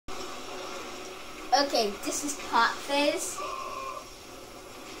Okay, this is Pot Fizz.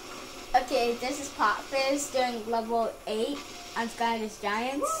 Okay, this is Pot Fizz doing level 8 on Skylanders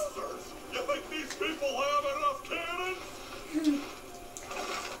Giants. You think these people have enough cannon?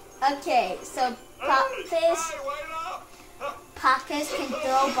 Okay, so Pot Fizz can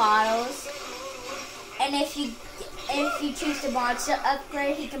throw bottles, and if you choose the monster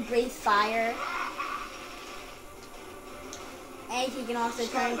upgrade, he can breathe fire, and he can also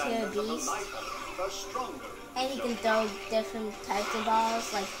turn into a beast, and he can throw different types of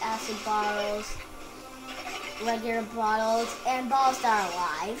bottles like acid bottles, regular bottles, and bottles that are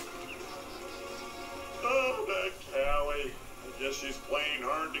alive. Oh, that Callie. I guess she's plain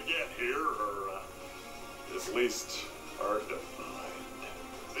hard to get here, or at least hard to find.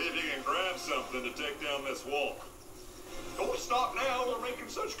 See if you can grab something to take down this wall. Don't stop now, we're making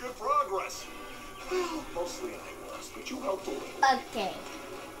such good progress. Well, mostly I was, but you helped a little. Okay,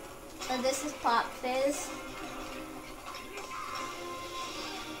 so this is Pot Fizz.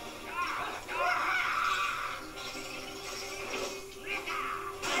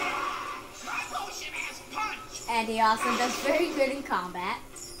 And he also does very good in combat.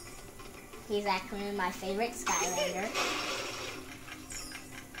 He's actually my favorite Skylander.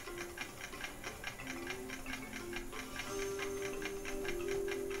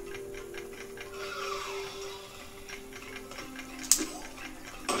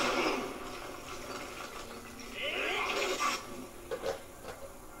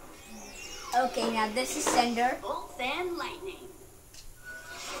 Okay, now this is Cinder. Bolt and lightning.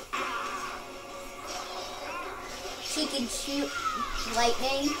 She can shoot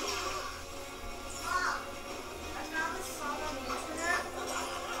lightning.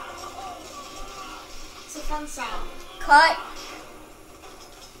 It's a fun song. Cut.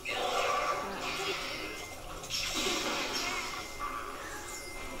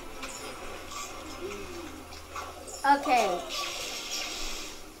 Okay.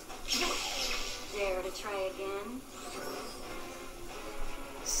 Dare to try again?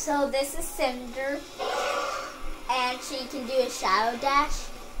 So this is Cinder. And she can do a shadow dash.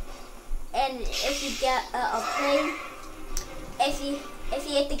 And if you get an upgrade, if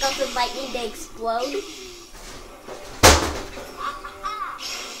you hit the guns with lightning, they explode.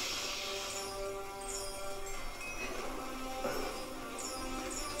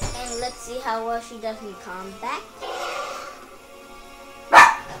 And let's see how well she does in combat.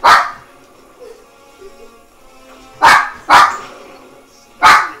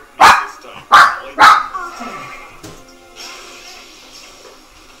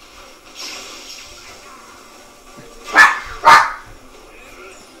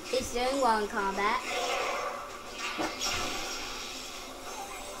 He's doing well in combat.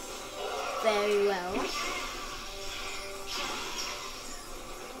 Very well.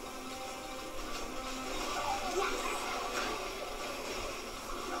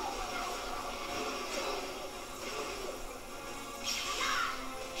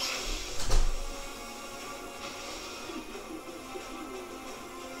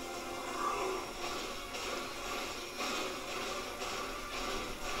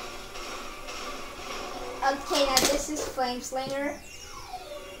 Okay, now this is Flameslinger.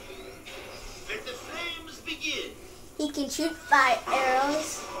 Let the flames begin. He can shoot fire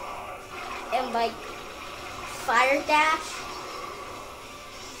arrows and like fire dash.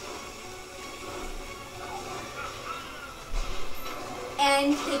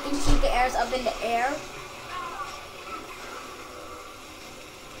 And he can shoot the arrows up in the air.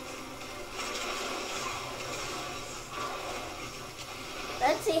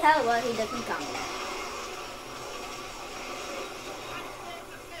 Let's see how well he does in combat.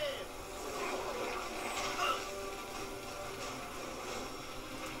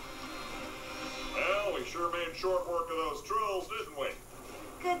 Well, we sure made short work of those trolls, didn't we?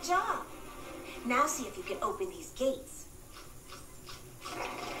 Good job. Now see if you can open these gates.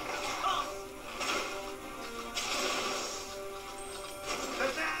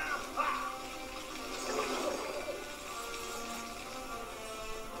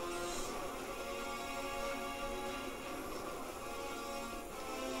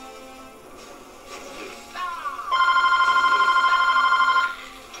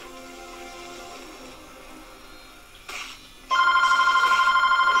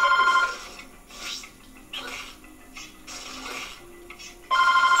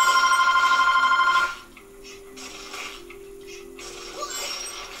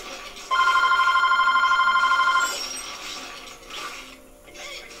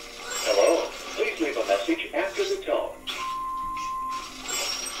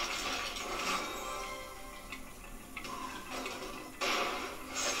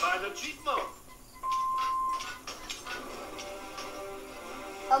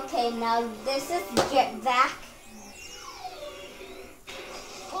 Okay, now this is Jetvac.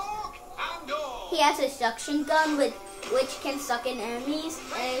 He has a suction gun which can suck in enemies,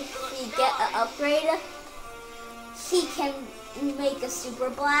 and if you get an upgrade, he can make a super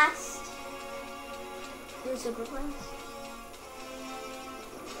blast. Do a super blast.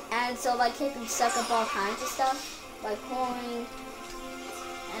 And so like he can suck up all kinds of stuff, like coin,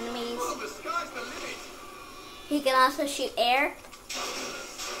 enemies. Oh, the sky's the limit. He can also shoot air.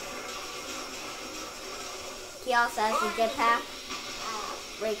 He also has a jetpack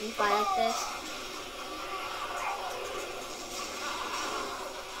where he can fly like this.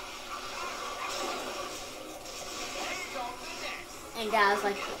 And that was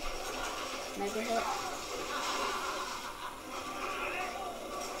like mega hit.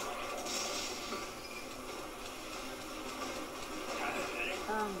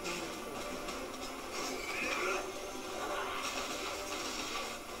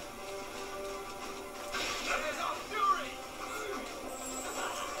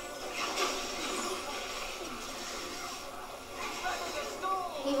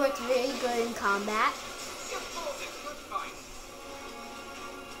 He works really good in combat.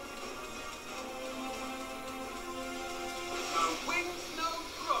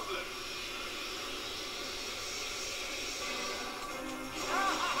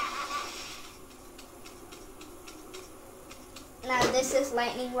 Now this is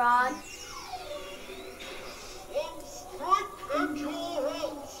Lightning Rod. One strike and your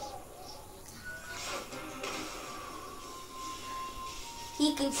house.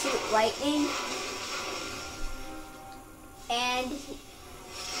 He can shoot lightning. And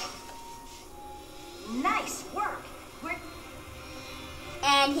Nice work.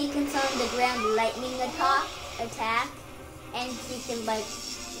 and he can summon the Grand Lightning attack. And he can like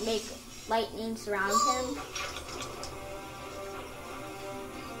make lightning surround him.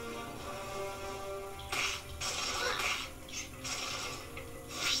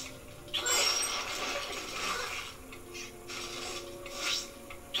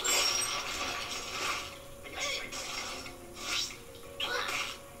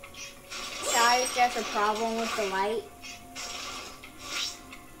 Sorry if there's a problem with the light.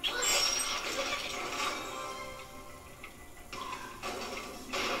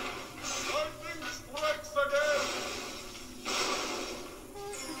 Lightning strikes again.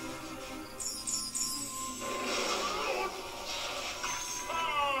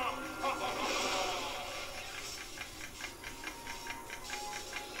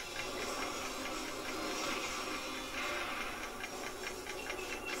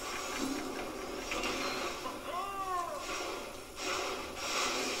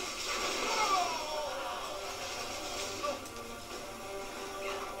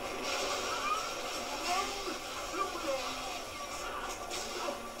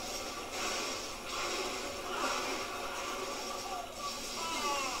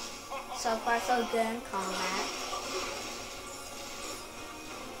 So far so good in combat.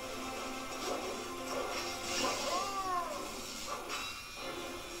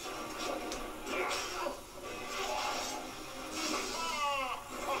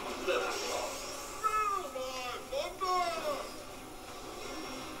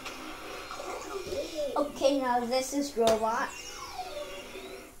 Okay, now this is Drobot.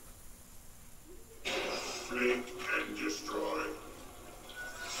 Blink and destroy.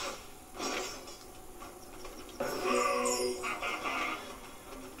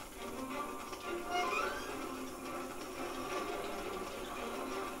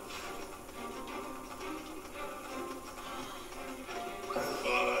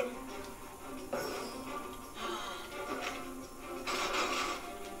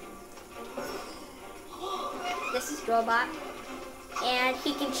 This is Drobot. And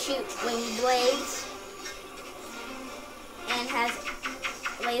he can shoot wing blades. And has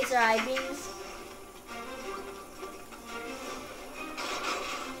laser eye beams.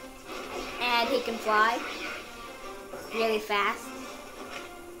 And he can fly really fast.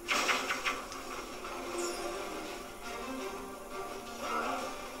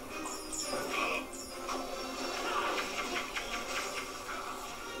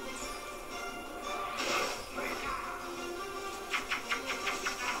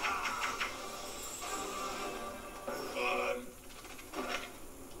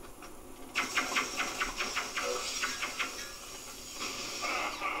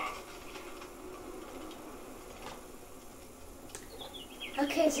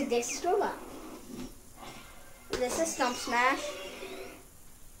 Okay, so this is Drobot. This is Stump Smash.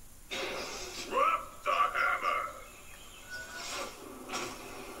 Drop the hammer.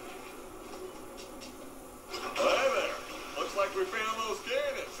 Hey there. Looks like we found those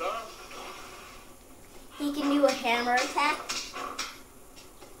cannons, hammer attack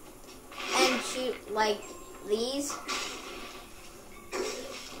and shoot like these.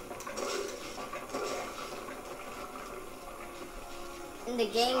 In the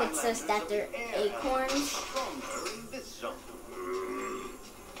game it says that they're acorns.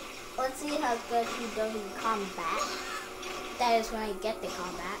 Let's see how good he does in combat. That is when I get the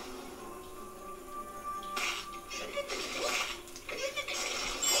combat.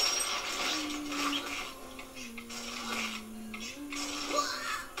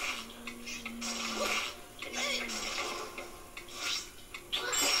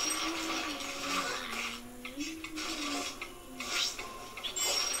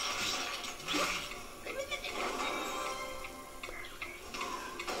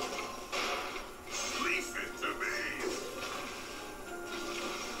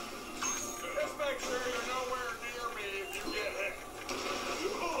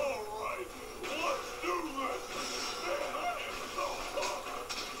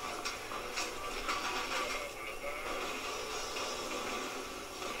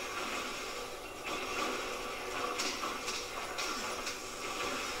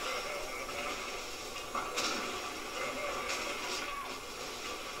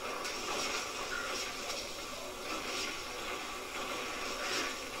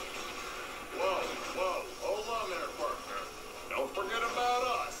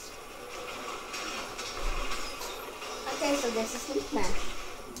 Okay, so this is Sneak Smash.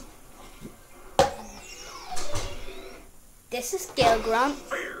 This is Scale Grunt.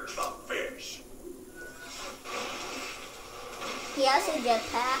 Fear's the fish. He has a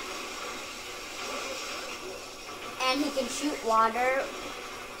jetpack. And he can shoot water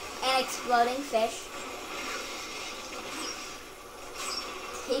and exploding fish.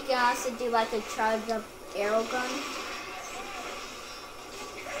 He can also do like a charged up arrow gun.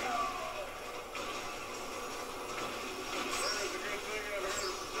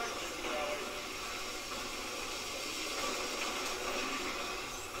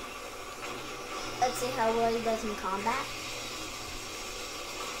 Let's see how well he does in combat.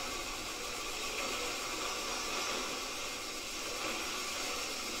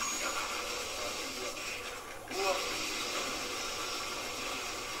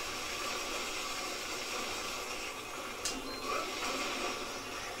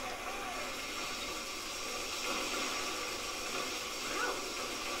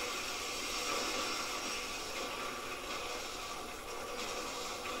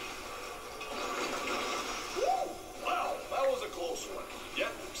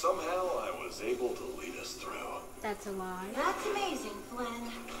 Somehow I was able to lead us through. That's a lie. That's amazing, Flynn.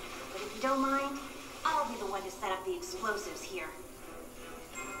 But if you don't mind, I'll be the one to set up the explosives here.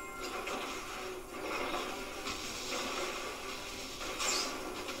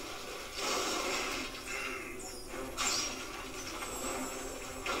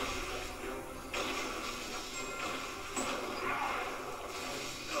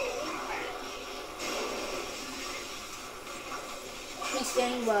 He's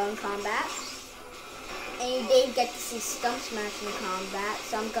doing well in combat. And you did get to see Stump Smash in combat,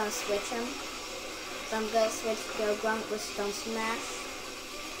 so I'm gonna switch him. So I'm gonna switch Scale Grunt with Stump Smash.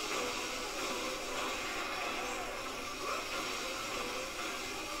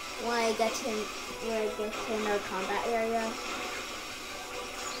 When I get to another combat area.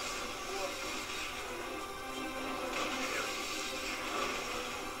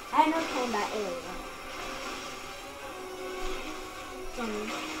 I know combat area.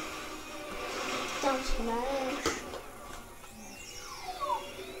 Stump Smash.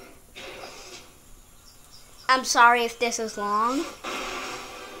 I'm sorry if this is long.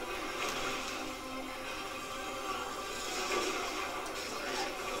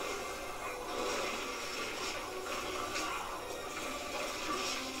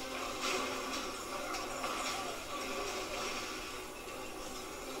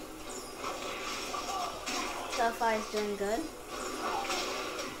 So far it's doing good.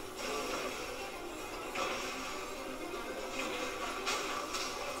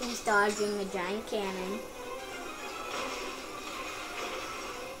 He's dodging a giant cannon.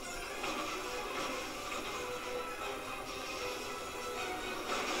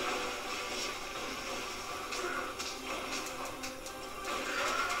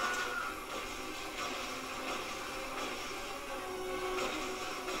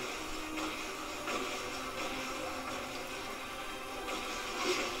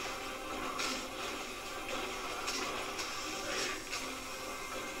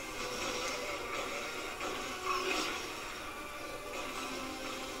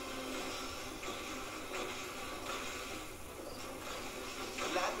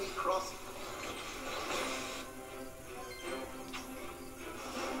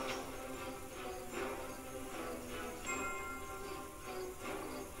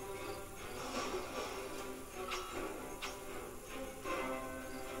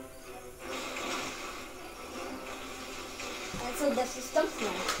 So this is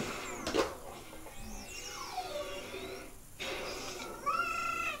Stumpsman.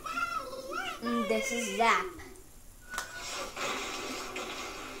 This is Zap.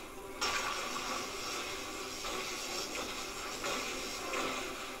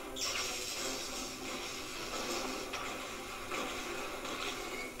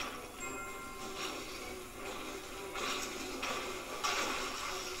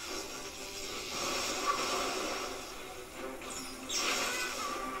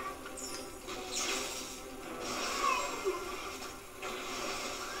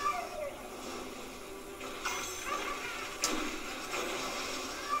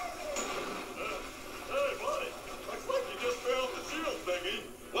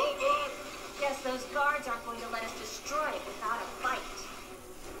 Those guards aren't going to let us destroy it without a fight.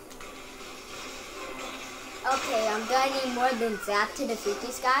 Okay, I'm gonna need more than Zap to defeat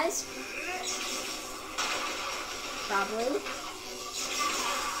these guys. Probably.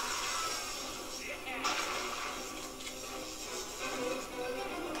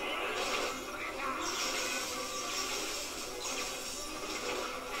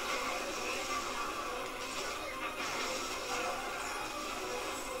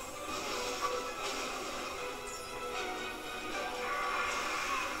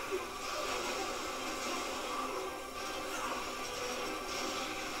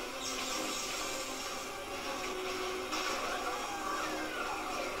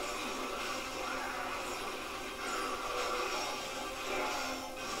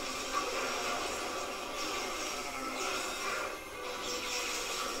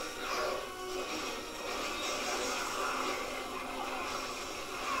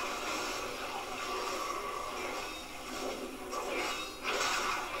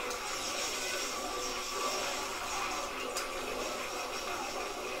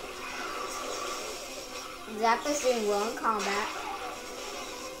 Zap is doing well in combat.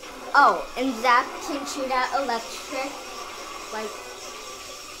 Oh, and Zap can shoot out electric. Like,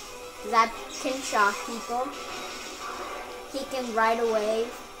 Zap can shock people. He can ride a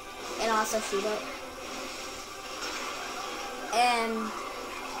wave and also shoot it. And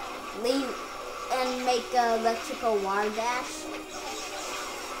leave and make an electrical water dash.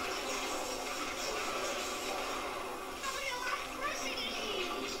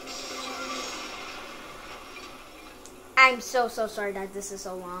 I'm so sorry that this is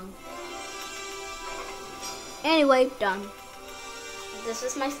so long. Anyway, done. This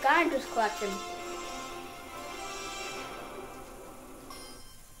is my Skylanders collection.